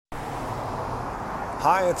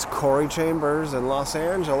Hi, it's Corey Chambers in Los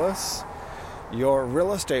Angeles, your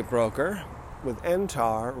real estate broker with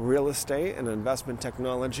NTAR Real Estate and Investment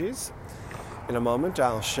Technologies. In a moment,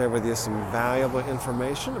 I'll share with you some valuable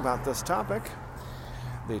information about this topic,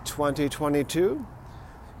 the 2022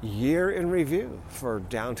 year in review for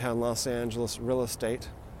downtown Los Angeles real estate.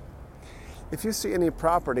 If you see any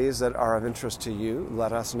properties that are of interest to you,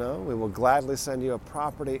 let us know. We will gladly send you a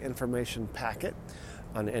property information packet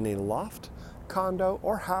on any loft, condo,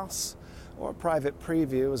 or house, or private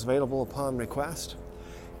preview is available upon request.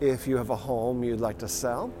 If you have a home you'd like to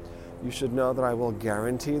sell, you should know that I will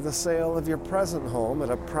guarantee the sale of your present home at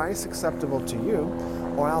a price acceptable to you,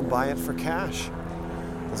 or I'll buy it for cash.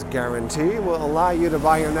 This guarantee will allow you to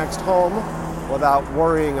buy your next home without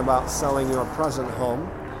worrying about selling your present home.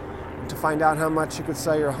 And to find out how much you could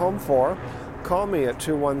sell your home for, call me at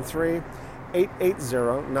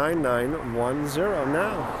 213-880-9910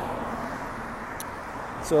 now.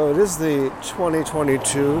 So it is the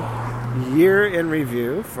 2022 year in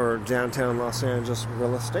review for downtown Los Angeles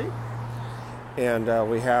real estate. And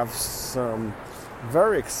we have some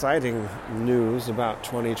very exciting news about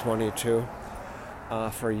 2022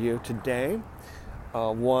 for you today.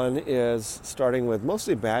 One is starting with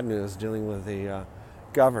mostly bad news dealing with the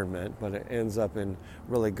government, but it ends up in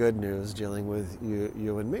really good news dealing with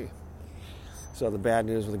you and me. So the bad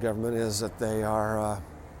news with the government is that they have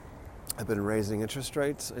been raising interest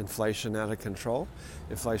rates, inflation out of control.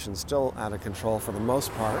 Inflation's still out of control for the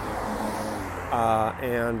most part.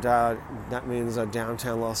 And that means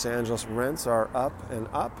downtown Los Angeles rents are up and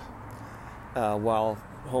up, while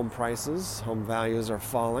home prices, home values are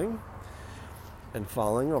falling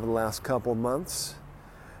over the last couple months.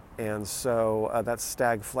 And so that's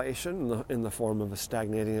stagflation in the form of a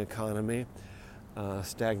stagnating economy,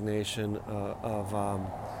 stagnation of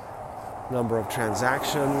number of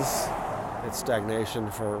transactions. It's stagnation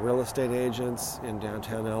for real estate agents in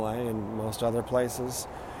downtown LA and most other places.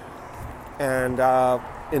 And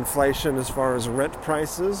inflation as far as rent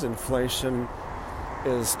prices, inflation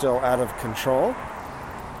is still out of control.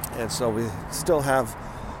 And so we still have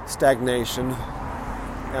stagnation,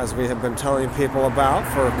 as we have been telling people about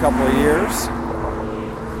for a couple of years.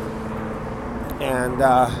 And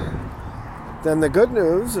then the good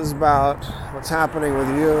news is about what's happening with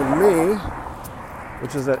you and me,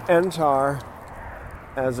 which is that NTAR,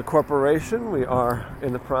 as a corporation, we are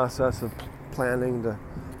in the process of planning to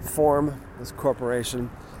form this corporation.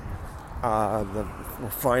 We're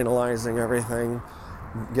finalizing everything.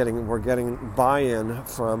 We're getting buy-in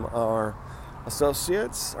from our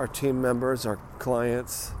associates, our team members, our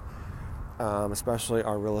clients, especially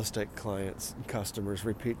our real estate clients, customers,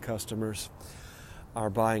 repeat customers, are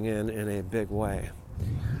buying in a big way.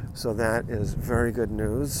 So that is very good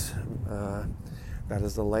news. That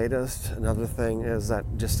is the latest. Another thing is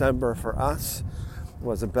that December for us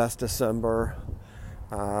was the best December,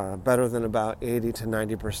 better than about 80 to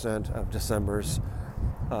 90% of Decembers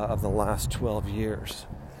of the last 12 years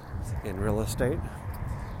in real estate.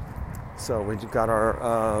 So we got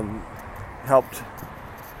our helped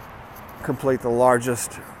complete the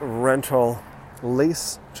largest rental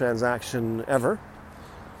lease transaction ever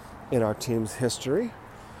in our team's history,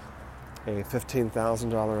 a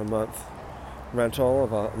 $15,000 a month rental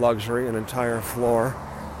of a luxury, an entire floor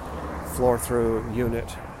through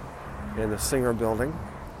unit in the Singer building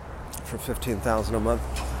for $15,000 a month,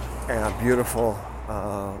 and a beautiful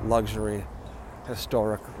luxury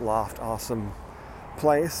historic loft, awesome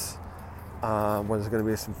place where there's going to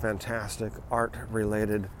be some fantastic art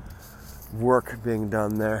related work being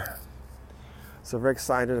done there. So very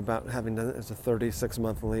excited about having done it. It's a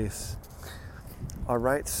 36-month lease. All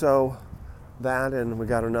right, so that, and we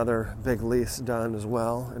got another big lease done as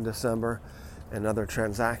well in December, and other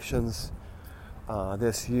transactions.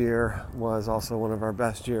 This year was also one of our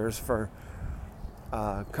best years for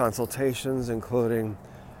consultations, including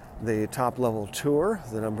the top level tour.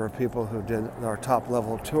 The number of people who did our top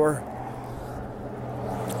level tour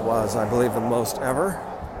was, I believe, the most ever.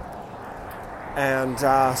 And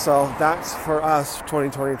so that's for us.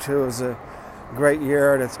 2022 is a great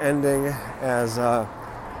year, and it's ending as a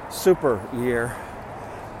super year,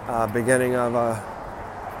 beginning of a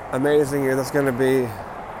amazing year that's going to be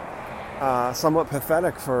somewhat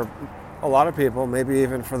pathetic for a lot of people, maybe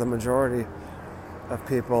even for the majority of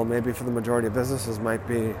people, maybe for the majority of businesses might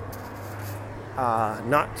be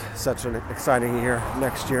not such an exciting year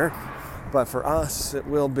next year, but for us it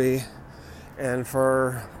will be, and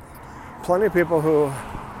for plenty of people who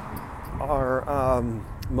are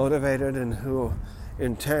motivated and who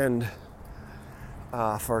intend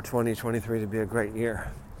for 2023 to be a great year.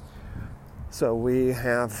 So we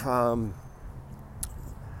have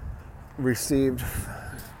received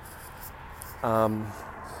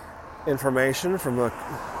information from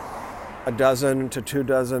a dozen to 2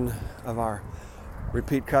 dozen of our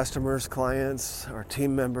repeat customers, clients, our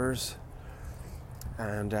team members,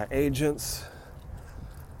 and agents,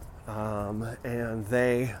 and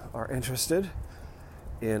they are interested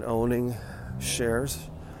in owning shares,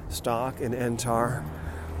 stock in NTAR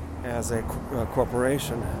as a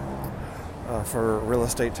corporation for real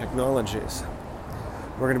estate technologies.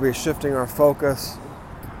 We're going to be shifting our focus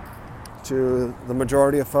to the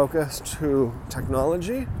majority of focus to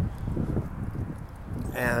technology,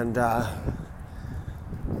 and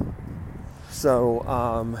so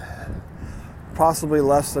possibly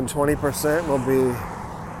less than 20% will be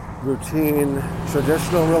routine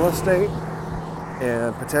traditional real estate,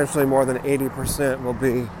 and potentially more than 80% will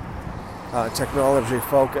be technology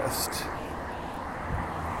focused.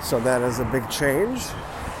 So that is a big change.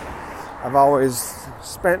 I've always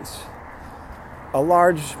spent a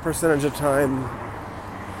large percentage of time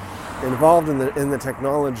involved in the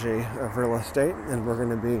technology of real estate, and we're going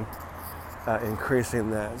to be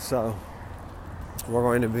increasing that. So we're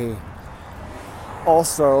going to be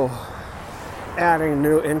also adding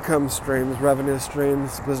new income streams, revenue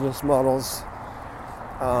streams, business models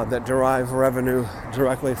that derive revenue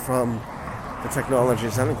directly from the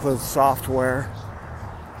technologies. That includes software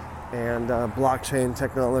and blockchain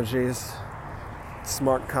technologies,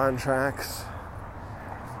 smart contracts,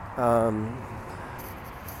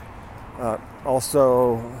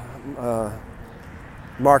 also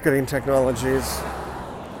marketing technologies,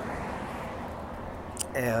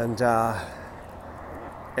 and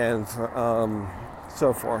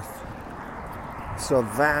so forth. So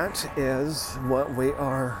that is what we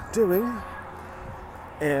are doing,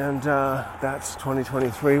 and that's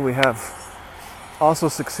 2023. We have also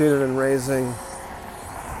succeeded in raising,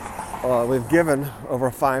 we've given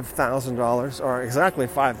over $5,000, or exactly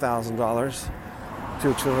 $5,000,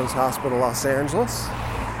 to Children's Hospital Los Angeles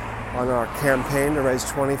on our campaign to raise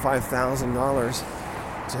 $25,000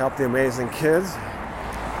 to help the amazing kids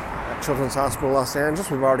at Children's Hospital Los Angeles.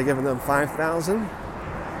 We've already given them $5,000.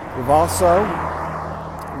 We've also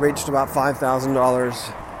reached about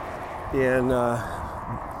 $5,000 in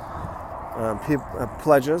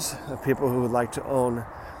pledges of people who would like to own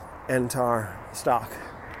NTAR stock.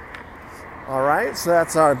 All right, so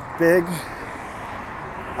that's our big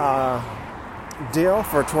deal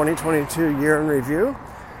for 2022 year in review.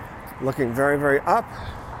 Looking very, very up.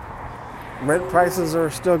 Rent prices are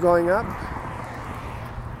still going up,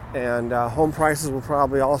 and home prices will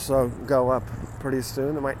probably also go up pretty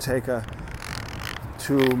soon. It might take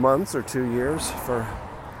 2 months or 2 years for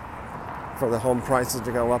the home prices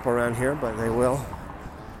to go up around here, but they will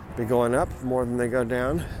be going up more than they go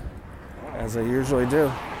down, as they usually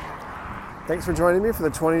do. Thanks for joining me for the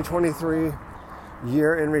 2023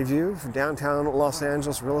 year in review for downtown Los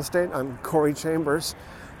Angeles real estate. I'm Corey Chambers,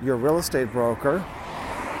 your real estate broker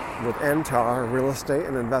with NTAR Real Estate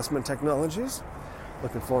and Investment Technologies.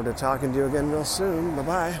 Looking forward to talking to you again real soon.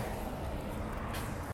 Bye-bye.